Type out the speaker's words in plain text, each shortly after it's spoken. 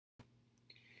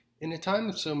In a time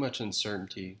of so much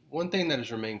uncertainty, one thing that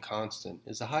has remained constant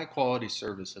is the high quality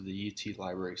service of the UT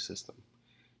library system.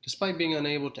 Despite being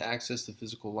unable to access the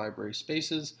physical library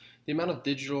spaces, the amount of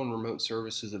digital and remote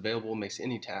services available makes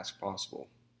any task possible.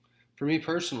 For me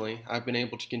personally, I've been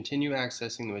able to continue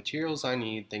accessing the materials I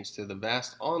need thanks to the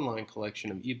vast online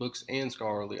collection of ebooks and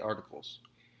scholarly articles.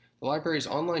 The library's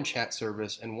online chat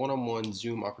service and one-on-one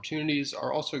Zoom opportunities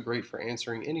are also great for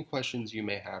answering any questions you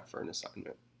may have for an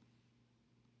assignment.